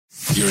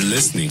You're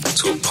listening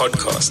to a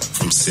podcast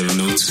from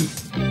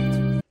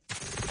 702.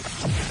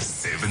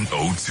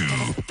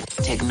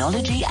 702.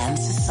 Technology and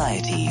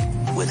Society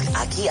with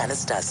Aki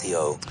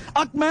Anastasio.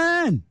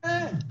 Akman!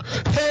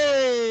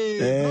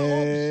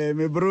 Hey,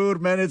 my broer,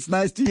 man, it's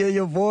nice to hear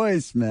your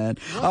voice, man.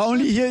 I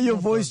only hear your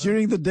voice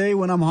during the day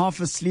when I'm half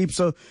asleep,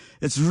 so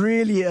it's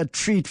really a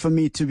treat for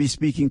me to be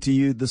speaking to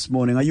you this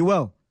morning. Are you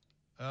well?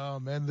 Oh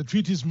man, the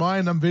treat is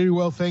mine. I'm very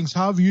well, thanks.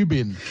 How have you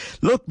been?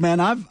 Look,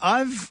 man,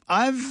 I've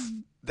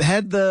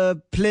had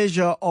the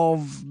pleasure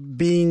of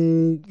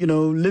being,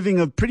 living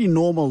a pretty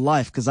normal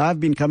life because I've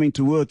been coming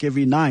to work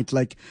every night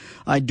like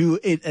I do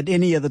it at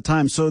any other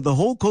time. So the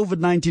whole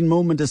COVID-19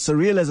 moment, as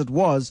surreal as it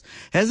was,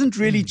 hasn't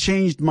really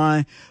changed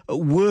my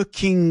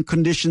working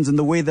conditions and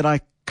the way that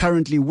I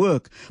currently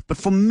work. But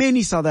for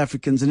many South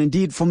Africans, and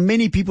indeed for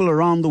many people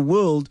around the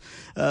world,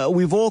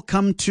 we've all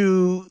come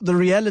to the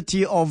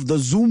reality of the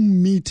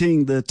Zoom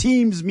meeting, the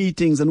Teams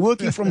meetings, and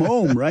working from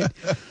home, right?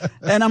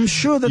 And I'm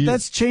sure that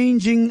that's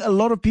changing a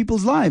lot of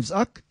people's lives,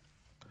 Ak.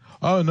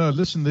 Oh no,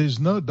 listen, there's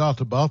no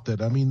doubt about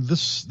that. I mean,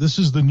 this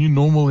is the new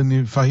normal, and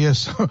if I hear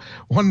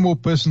one more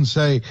person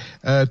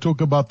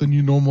talk about the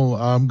new normal,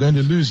 I'm going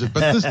to lose it.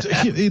 But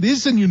it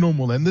is the new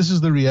normal, and this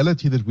is the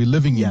reality that we're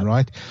living in,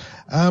 right?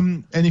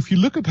 And if you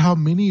look at how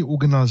many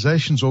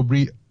organizations are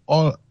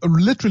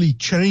literally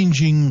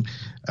changing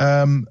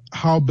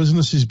how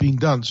business is being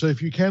done. So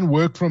if you can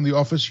work from the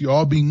office,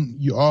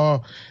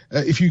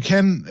 if you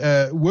can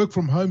work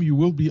from home, you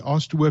will be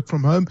asked to work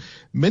from home.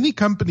 Many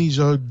companies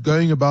are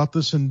going about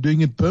this and doing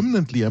it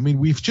permanently. I mean,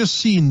 we've just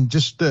seen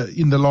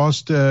in the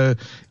last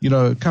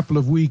couple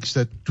of weeks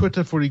that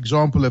Twitter, for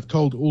example, have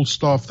told all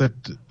staff that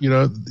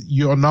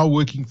you are now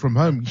working from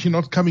home. You're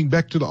not coming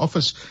back to the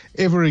office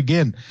ever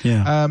again.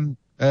 Yeah.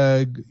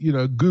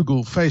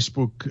 Google,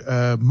 Facebook,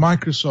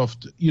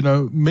 Microsoft,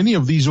 many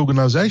of these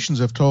organizations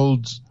have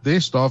told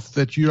their staff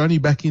that you're only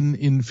back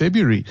in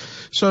February.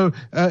 So,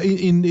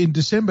 in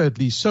December at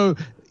least. So,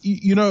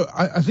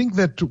 I think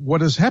that what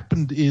has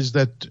happened is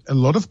that a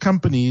lot of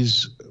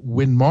companies,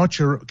 when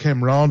March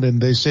came around and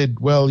they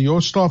said, well,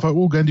 your staff are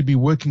all going to be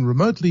working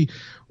remotely,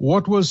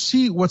 what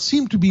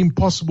seemed to be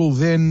impossible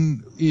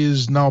then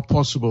is now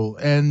possible.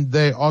 And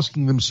they're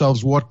asking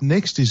themselves what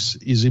next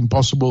is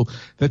impossible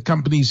that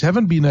companies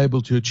haven't been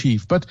able to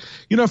achieve. But,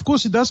 of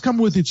course, it does come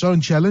with its own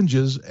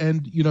challenges.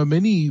 And,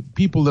 many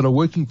people that are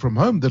working from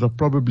home that are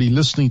probably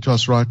listening to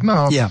us right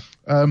now,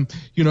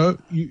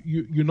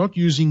 you're not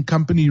using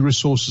company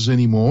resources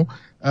anymore.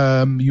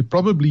 You're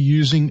probably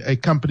using a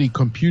company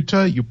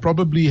computer. You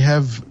probably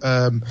have,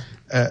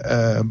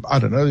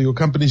 your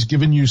company's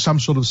given you some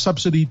sort of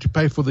subsidy to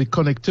pay for the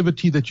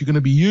connectivity that you're going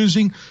to be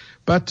using.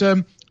 But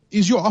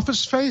is your office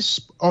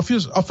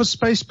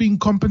space being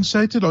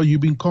compensated? Are you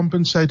being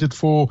compensated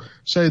for,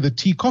 say, the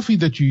tea, coffee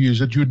that you use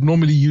that you would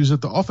normally use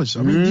at the office?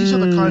 I mean, these are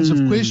the kinds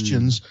of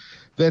questions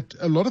that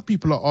a lot of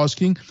people are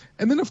asking.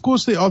 And then, of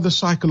course, there are the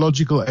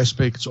psychological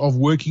aspects of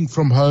working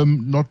from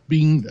home, not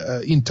being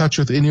in touch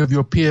with any of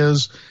your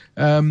peers.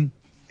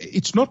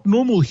 It's not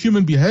normal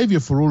human behavior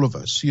for all of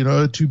us,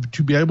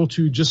 to be able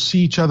to just see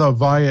each other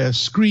via a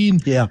screen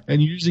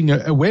and using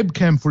a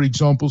webcam, for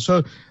example.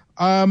 So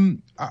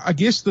I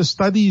guess the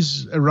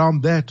studies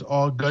around that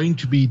are going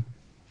to be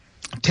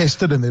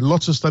tested, and there are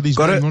lots of studies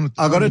going on.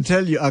 I got to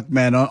tell you,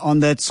 Akman,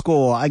 on that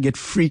score, I get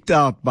freaked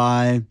out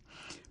by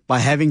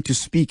having to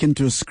speak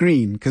into a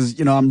screen because,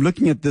 I'm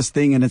looking at this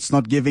thing and it's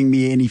not giving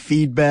me any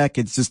feedback.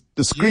 It's just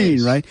the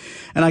screen, right?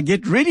 And I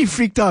get really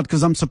freaked out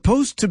because I'm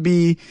supposed to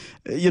be,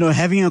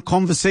 having a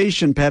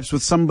conversation perhaps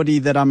with somebody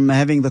that I'm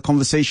having the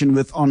conversation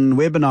with on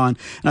webinar. And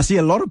I see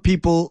a lot of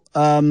people,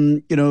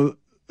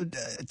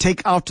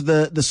 take out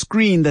the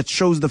screen that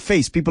shows the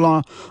face. People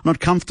are not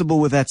comfortable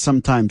with that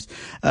sometimes.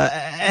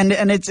 And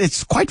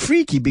it's quite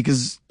freaky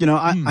because,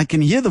 I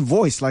can hear the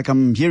voice like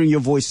I'm hearing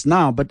your voice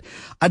now, but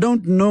I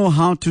don't know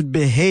how to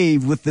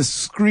behave with the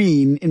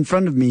screen in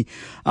front of me.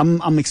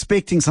 I'm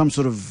expecting some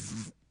sort of,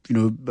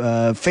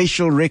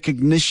 facial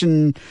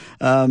recognition,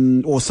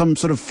 or some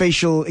sort of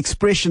facial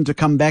expression to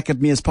come back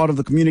at me as part of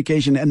the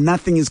communication, and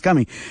nothing is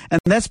coming. And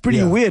that's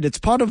pretty weird. It's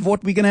part of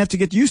what we're going to have to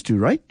get used to,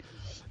 right?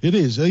 It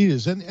is.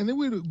 And then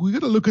we're going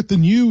to look at the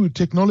new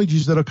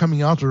technologies that are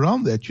coming out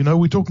around that.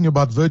 We're talking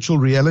about virtual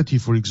reality,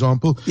 for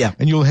example,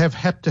 and you'll have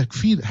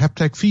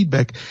haptic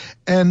feedback.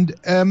 And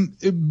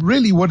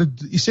really what it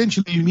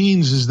essentially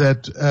means is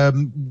that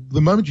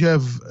the moment you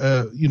have,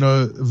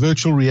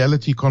 virtual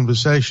reality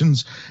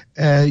conversations,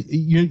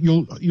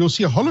 you'll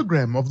see a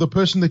hologram of the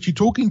person that you're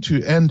talking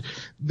to, and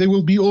there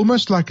will be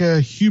almost like a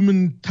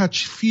human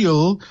touch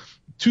feel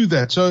to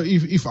that. So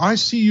if I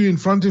see you in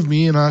front of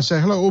me and I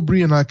say, hello,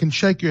 Aubrey, and I can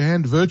shake your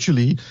hand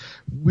virtually,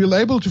 we're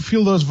able to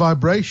feel those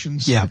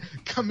vibrations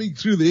coming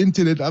through the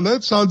internet. I know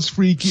it sounds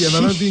freaky, and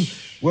I don't think,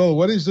 well,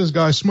 what is this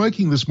guy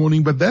smoking this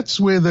morning? But that's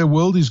where the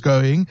world is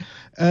going.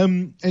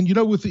 And,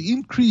 with the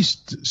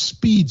increased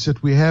speeds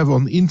that we have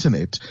on the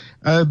internet,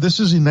 this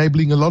is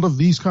enabling a lot of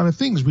these kind of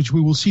things, which we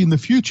will see in the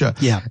future.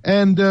 Yeah.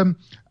 And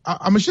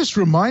I must just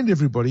remind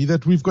everybody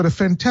that we've got a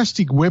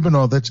fantastic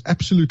webinar that's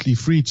absolutely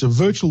free. It's a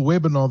virtual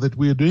webinar that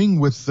we're doing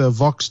with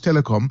Vox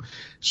Telecom.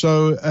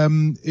 So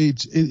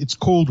it's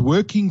called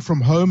Working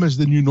from Home as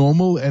the New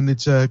Normal, and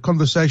it's a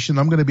conversation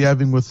I'm going to be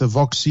having with the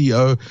Vox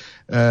CEO,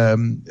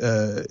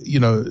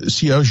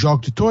 CEO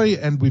Jacques du Toit,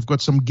 and we've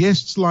got some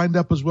guests lined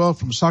up as well,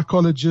 from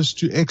psychologists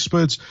to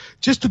experts,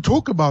 just to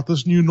talk about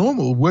this new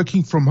normal,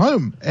 working from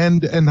home,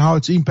 and how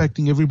it's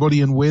impacting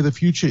everybody and where the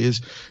future is.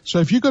 So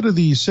if you go to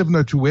the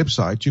 702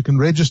 website, you can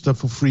register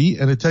for free,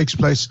 and it takes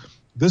place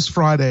this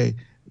Friday,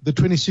 the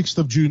 26th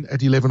of June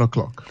at 11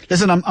 o'clock.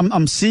 Listen,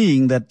 I'm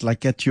seeing that,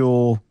 like at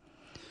your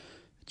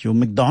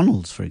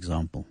McDonald's, for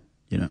example,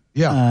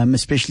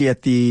 especially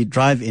at the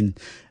drive-in,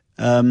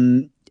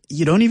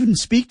 you don't even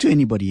speak to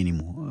anybody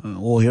anymore,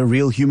 or a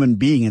real human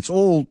being. It's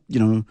all,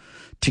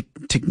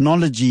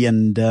 technology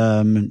and,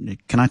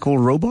 can I call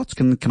robots?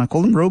 Can I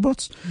call them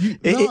robots?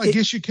 I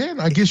guess you can.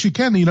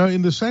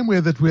 In the same way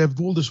that we have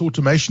all this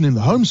automation in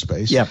the home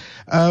space. Yeah.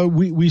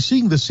 We're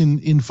seeing this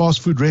in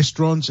fast food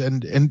restaurants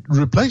and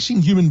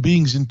replacing human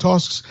beings in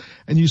tasks.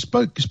 And you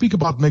speak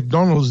about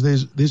McDonald's.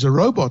 There's a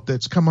robot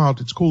that's come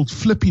out. It's called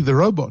Flippy the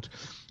robot.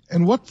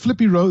 And what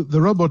Flippy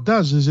the robot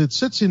does is it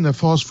sits in a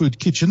fast food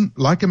kitchen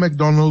like a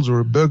McDonald's or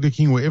a Burger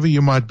King, wherever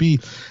you might be.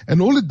 And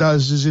all it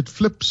does is it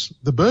flips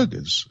the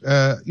burgers,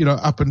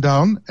 up and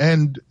down,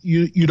 and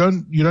you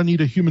don't need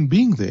a human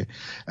being there.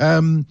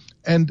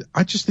 And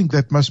I just think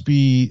that must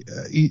be,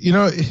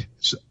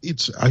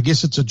 I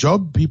guess it's a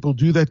job. People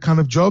do that kind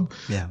of job.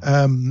 Yeah.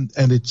 And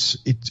it's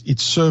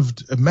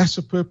served a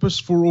massive purpose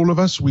for all of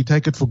us. We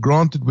take it for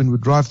granted when we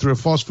drive through a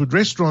fast food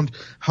restaurant,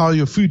 how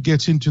your food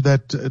gets into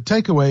that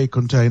takeaway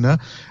container,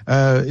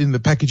 in the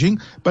packaging.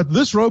 But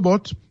this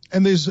robot,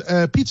 and there's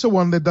a Pizza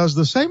One that does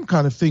the same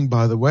kind of thing,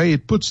 by the way.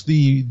 It puts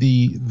the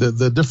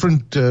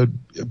different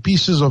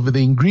pieces of the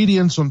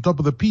ingredients on top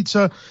of the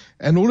pizza,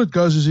 and all it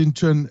goes is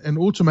into an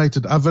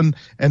automated oven,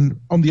 and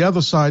on the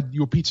other side,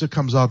 your pizza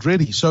comes out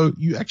ready. So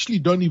you actually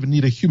don't even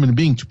need a human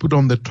being to put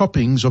on the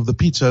toppings of the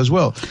pizza as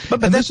well. But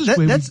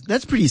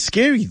that's pretty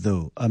scary,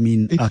 though. I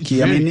mean,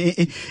 Aki,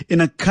 in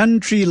a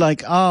country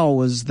like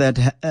ours that,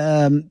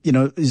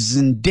 is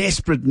in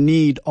desperate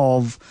need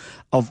of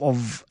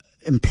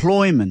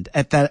employment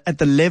at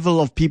the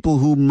level of people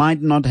who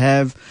might not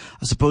have,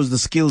 I suppose, the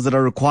skills that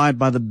are required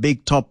by the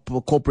big top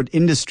corporate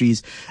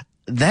industries.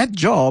 That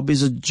job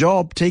is a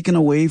job taken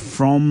away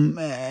from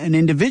an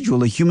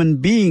individual, a human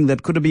being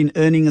that could have been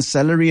earning a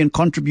salary and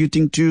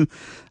contributing to,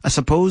 I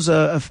suppose,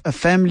 a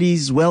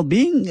family's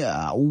well-being.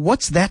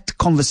 What's that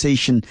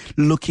conversation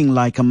looking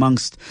like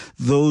amongst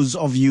those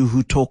of you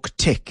who talk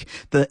tech,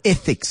 the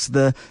ethics,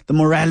 the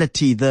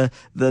morality, the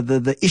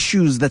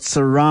issues that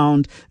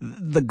surround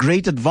the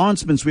great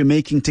advancements we're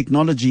making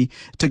technologically,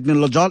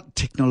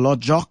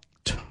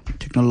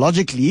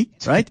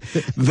 right?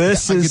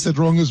 Versus I get that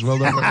wrong as well.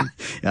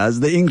 Yeah, it's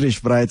the English,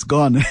 but it's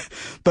gone.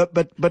 But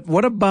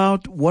what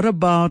about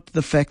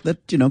the fact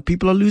that,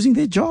 people are losing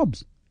their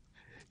jobs?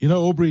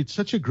 Aubrey, it's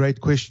such a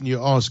great question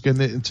you ask, and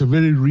it's a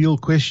very real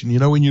question.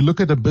 When you look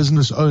at a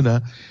business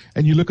owner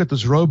and you look at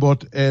this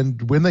robot,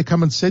 and when they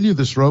come and sell you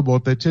this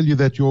robot, they tell you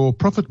that your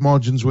profit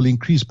margins will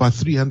increase by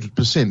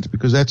 300%,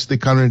 because that's the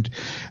current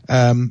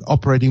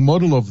operating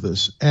model of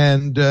this.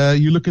 And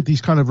you look at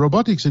these kind of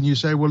robotics and you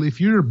say, well, if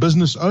you're a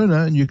business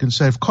owner and you can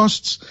save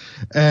costs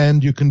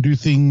and you can do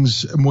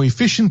things more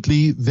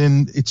efficiently,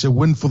 then it's a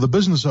win for the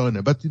business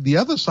owner. But the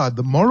other side,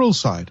 the moral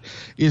side,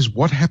 is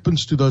what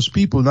happens to those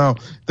people. Now,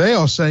 they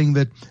are saying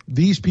that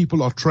these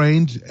people are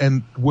trained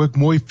and work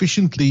more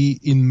efficiently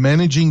in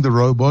managing the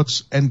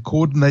robots and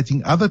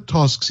coordinating other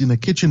tasks in a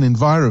kitchen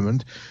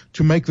environment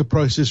to make the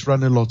process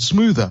run a lot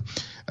smoother.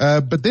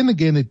 But then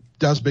again, it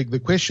does beg the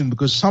question,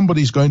 because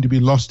somebody's going to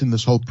be lost in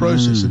this whole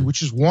process, and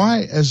which is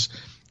why,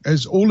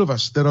 as all of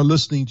us that are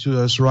listening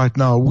to us right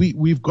now,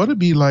 we've got to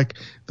be like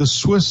the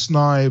Swiss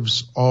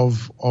knives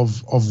of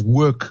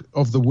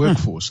the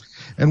workforce.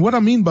 And what I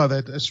mean by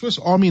that, a Swiss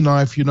Army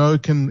knife,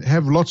 can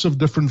have lots of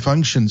different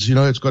functions.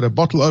 It's got a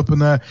bottle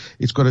opener,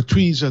 it's got a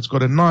tweezer, it's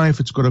got a knife,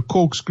 it's got a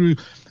corkscrew.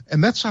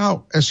 And that's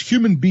how, as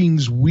human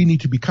beings, we need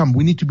to become.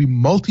 We need to be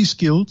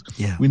multi-skilled.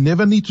 Yeah. We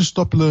never need to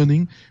stop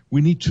learning. We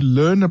need to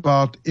learn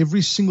about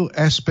every single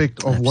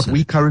aspect of what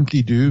we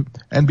currently do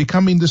and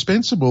become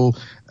indispensable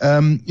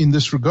in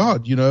this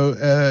regard.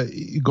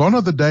 Gone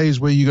are the days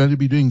where you're going to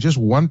be doing just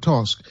one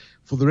task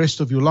for the rest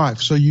of your life.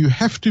 So you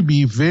have to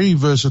be very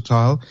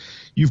versatile.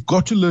 You've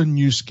got to learn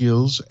new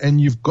skills, and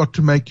you've got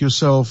to make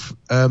yourself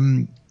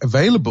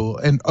available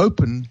and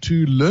open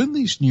to learn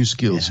these new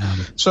skills. Yeah.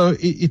 So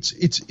it's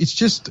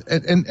just,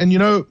 and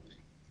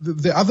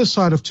the other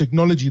side of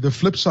technology, the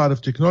flip side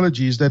of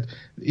technology, is that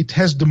it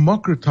has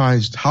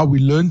democratized how we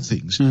learn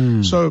things.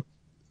 So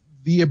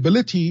the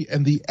ability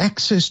and the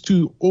access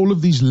to all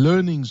of these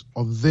learnings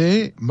are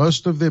there.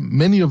 Most of them,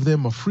 many of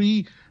them are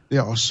free.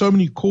 There are so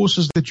many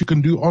courses that you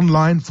can do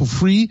online for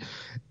free.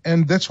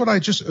 And that's what I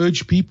just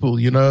urge people,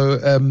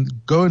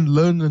 go and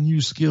learn a new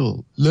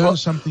skill, learn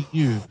something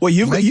new. Well,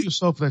 make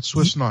yourself that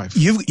Swiss knife.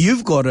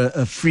 You've got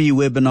a free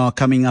webinar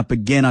coming up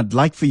again. I'd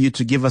like for you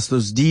to give us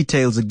those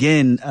details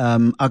again,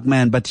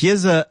 Ahkman. But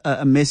here's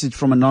a message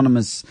from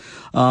Anonymous,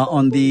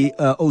 on the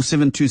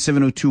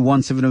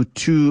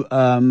 072-702-1702,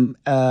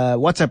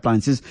 WhatsApp line.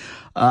 It says,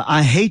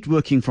 I hate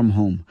working from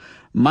home.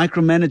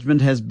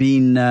 Micromanagement has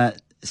been,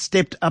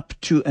 stepped up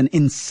to an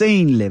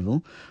insane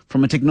level.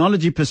 From a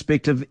technology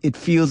perspective, it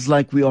feels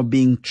like we are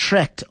being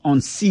tracked on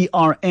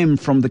CRM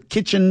from the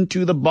kitchen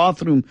to the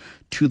bathroom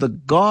to the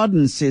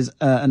garden, says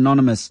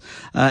Anonymous.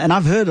 And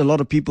I've heard a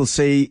lot of people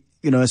say,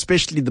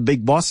 especially the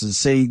big bosses,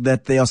 say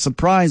that they are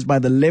surprised by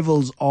the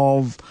levels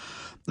of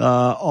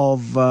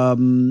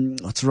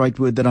what's the right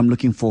word that I'm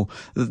looking for?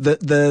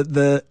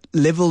 The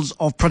levels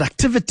of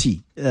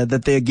productivity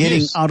that they're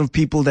getting out of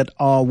people that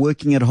are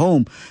working at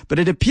home. But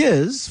it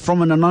appears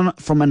from an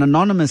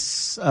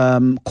anonymous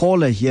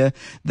caller here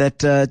that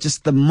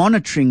just the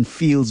monitoring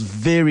feels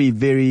very,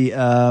 very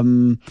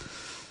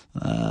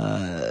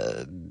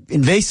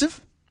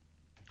invasive.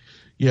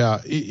 Yeah,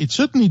 it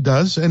certainly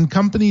does. And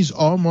companies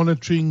are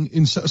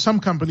monitoring, some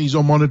companies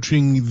are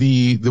monitoring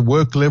the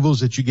work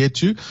levels that you get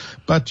to.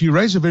 But you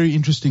raise a very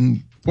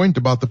interesting point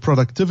about the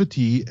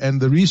productivity, and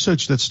the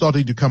research that's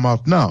starting to come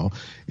out now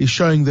is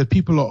showing that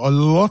people are a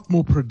lot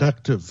more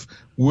productive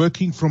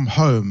working from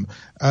home.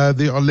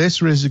 There are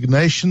less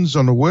resignations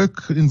on a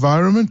work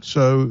environment,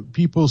 so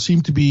people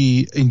seem to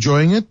be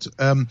enjoying it.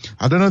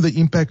 I don't know the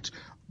impact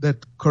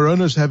that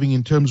Corona is having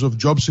in terms of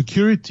job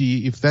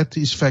security, if that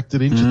is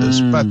factored into this,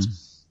 but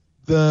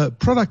the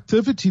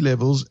productivity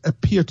levels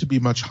appear to be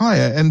much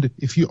higher. And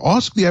if you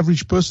ask the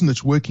average person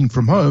that's working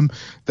from home,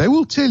 they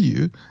will tell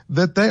you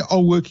that they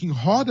are working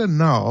harder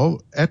now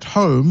at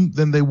home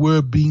than they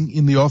were being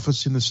in the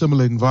office in a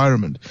similar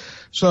environment.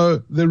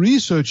 So the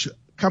research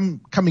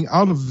coming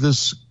out of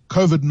this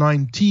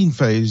COVID-19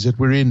 phase that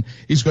we're in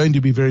is going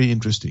to be very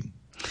interesting.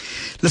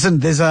 Listen,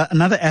 there's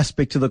another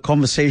aspect to the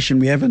conversation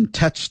we haven't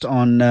touched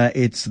on.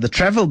 It's the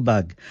travel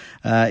bug.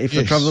 If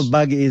the travel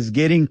bug is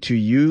getting to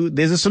you,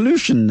 there's a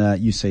solution,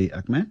 you say,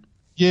 Ahkman?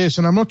 Yes,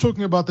 and I'm not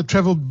talking about the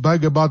travel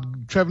bug about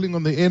traveling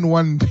on the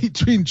N1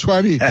 between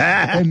Tshwane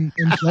and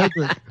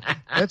Joburg.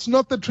 That's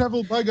not the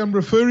travel bug I'm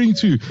referring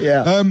to.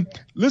 Yeah.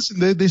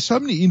 Listen, there's so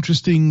many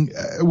interesting,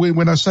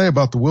 when I say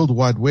about the World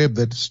Wide Web,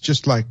 that's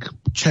just like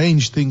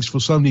changed things for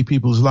so many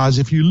people's lives.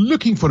 If you're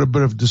looking for a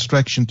bit of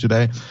distraction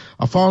today,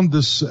 I found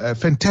this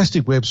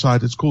fantastic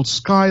website. It's called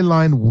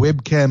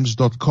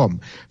SkylineWebcams.com.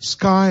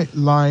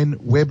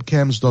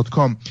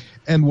 SkylineWebcams.com.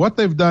 And what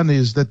they've done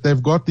is that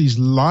they've got these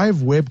live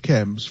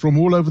webcams from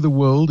all over the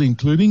world,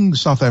 including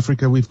South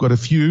Africa. We've got a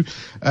few.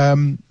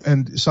 And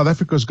South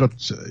Africa's got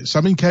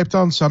some in Cape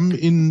Town, some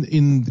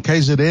in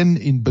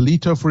KZN, in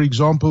Belito, for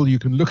example. You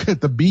can look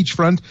at the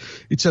beachfront.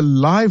 It's a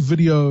live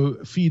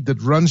video feed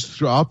that runs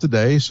throughout the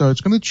day. So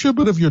it's going to chew a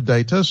bit of your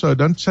data. So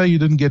don't say you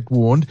didn't get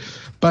warned.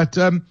 But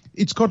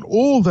it's got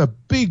all the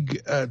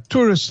big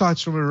tourist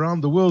sites from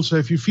around the world. So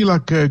if you feel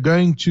like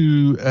going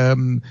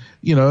to,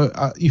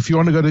 if you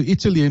want to go to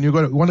Italy and you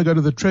want to go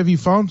to the Trevi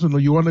Fountain, or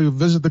you want to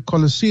visit the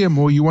Colosseum,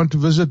 or you want to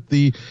visit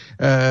the,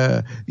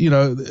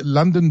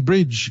 London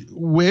Bridge,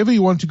 wherever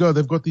you want to go,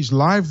 they've got these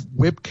live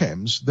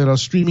webcams that are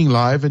streaming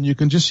live, and you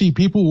can just see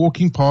people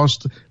walking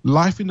past,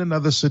 life in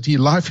another city,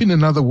 life in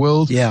another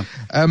world. Yeah.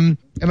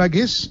 And I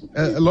guess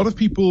a lot of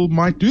people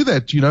might do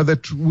that,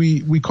 that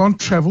we can't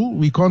travel,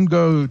 we can't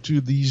go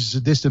to these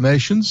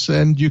destinations,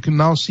 and you can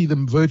now see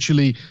them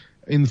virtually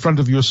in front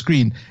of your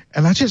screen.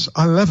 And I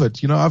love it.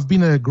 I've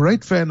been a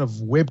great fan of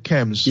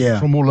webcams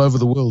from all over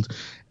the world.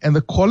 And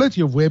the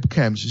quality of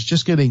webcams is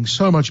just getting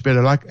so much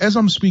better. Like as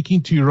I'm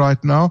speaking to you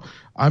right now,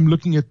 I'm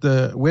looking at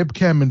the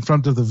webcam in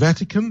front of the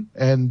Vatican,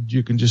 and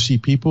you can just see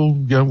people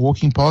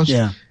walking past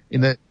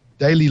in a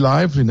daily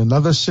life in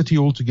another city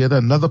altogether,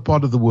 another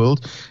part of the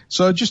world.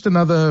 So just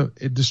another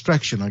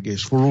distraction, I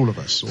guess, for all of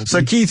us.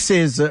 So Keith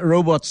says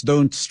robots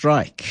don't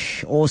strike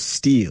or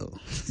steal.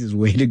 This is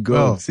way to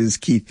go, says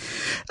Keith.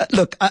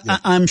 Look,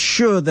 I'm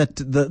sure that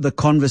the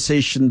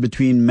conversation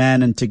between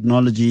man and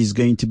technology is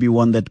going to be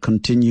one that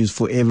continues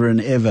forever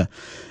and ever.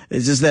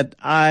 It's just that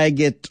I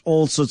get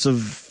all sorts of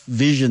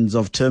visions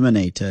of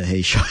Terminator.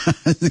 Hey,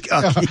 Terminator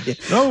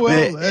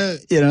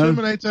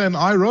and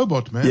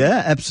iRobot, man.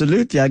 Yeah,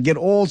 absolutely. I get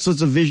all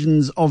sorts of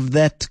visions of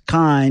that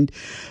kind.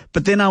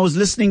 But then I was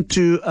listening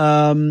to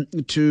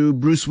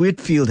Bruce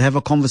Whitfield have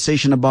a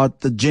conversation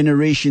about the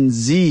Generation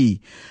Z,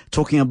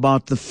 talking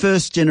about the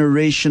first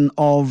generation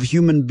of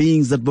human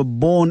beings that were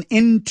born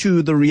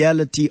into the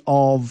reality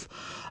of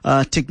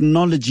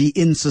technology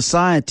in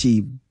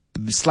society.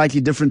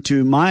 Slightly different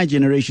to my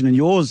generation and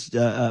yours,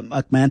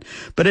 Ahkman.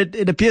 But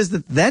it appears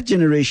that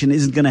generation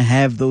isn't going to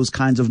have those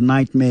kinds of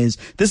nightmares.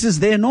 This is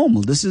their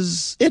normal. This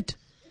is it.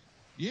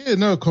 Yeah,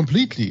 no,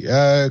 completely.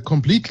 I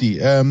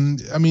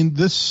mean,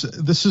 this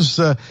is,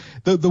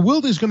 the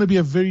world is going to be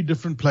a very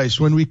different place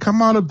when we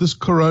come out of this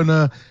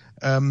Corona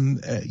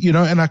You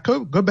know, and I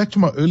go back to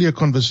my earlier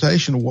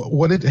conversation.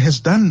 What it has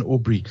done,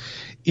 Aubrey,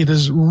 it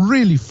has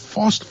really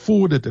fast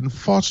forwarded and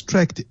fast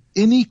tracked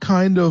any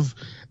kind of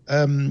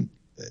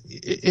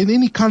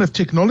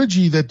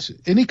technology that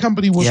any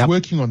company was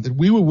working on, that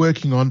we were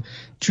working on,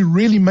 to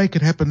really make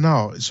it happen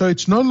now. So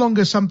it's no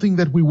longer something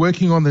that we're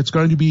working on that's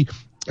going to be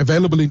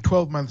available in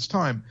 12 months'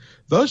 time.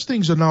 Those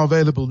things are now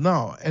available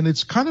now, and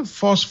it's kind of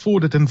fast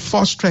forwarded and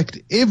fast tracked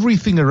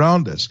everything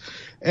around us.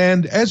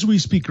 And as we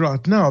speak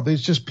right now,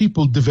 there's just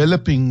people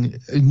developing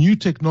new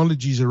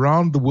technologies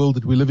around the world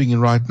that we're living in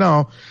right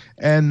now.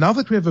 And now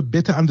that we have a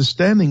better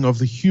understanding of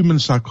the human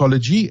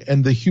psychology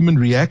and the human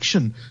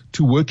reaction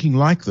to working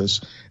like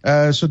this,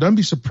 so don't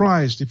be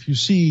surprised if you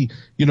see,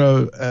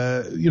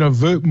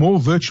 more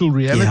virtual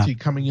reality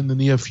coming in the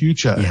near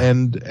future,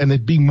 and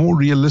it being more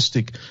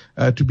realistic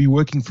to be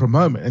working from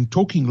home and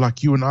talking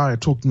like you and I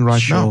are talking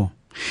right now.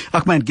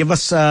 Ahmed, give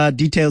us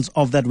details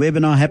of that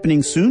webinar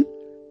happening soon.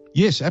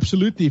 Yes,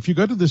 absolutely. If you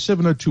go to the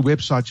 702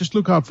 website, just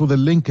look out for the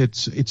link.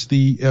 It's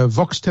the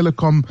Vox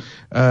Telecom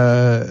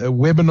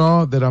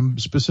webinar that I'm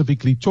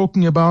specifically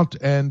talking about,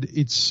 and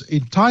it's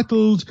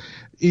entitled,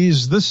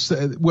 is this,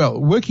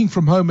 working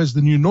from home as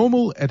the new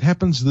normal. It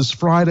happens this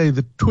Friday,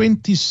 the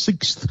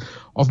 26th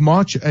of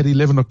March at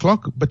 11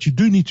 o'clock, but you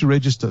do need to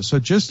register. So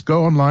just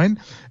go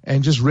online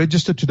and just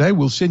register today.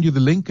 We'll send you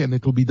the link, and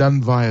it will be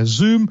done via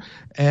Zoom.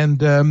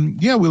 And,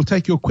 we'll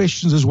take your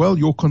questions as well,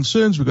 your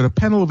concerns. We've got a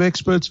panel of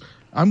experts.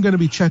 I'm going to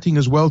be chatting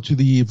as well to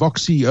the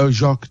Vox CEO,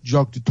 Jacques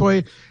du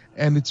Toit.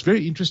 And it's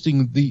very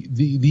interesting,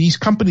 these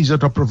companies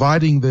that are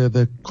providing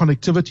the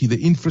connectivity,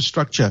 the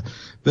infrastructure,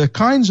 the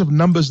kinds of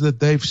numbers that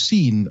they've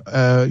seen,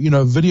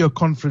 video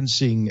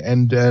conferencing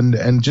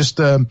and just,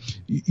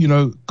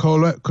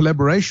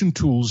 collaboration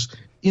tools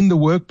in the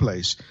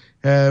workplace.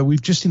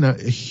 We've just seen a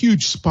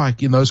huge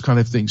spike in those kind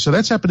of things. So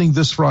that's happening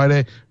this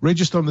Friday.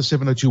 Register on the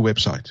 702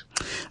 website.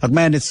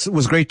 Man, it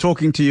was great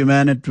talking to you,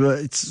 man.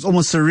 It's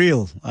almost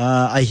surreal.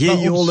 I hear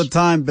you all the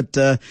time, but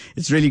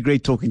it's really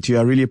great talking to you.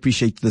 I really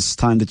appreciate this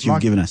time that you've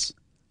given us.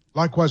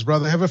 Likewise,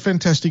 brother. Have a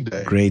fantastic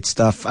day. Great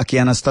stuff. Aki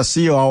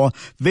Anastasio, our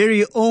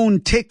very own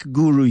tech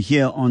guru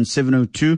here on 702.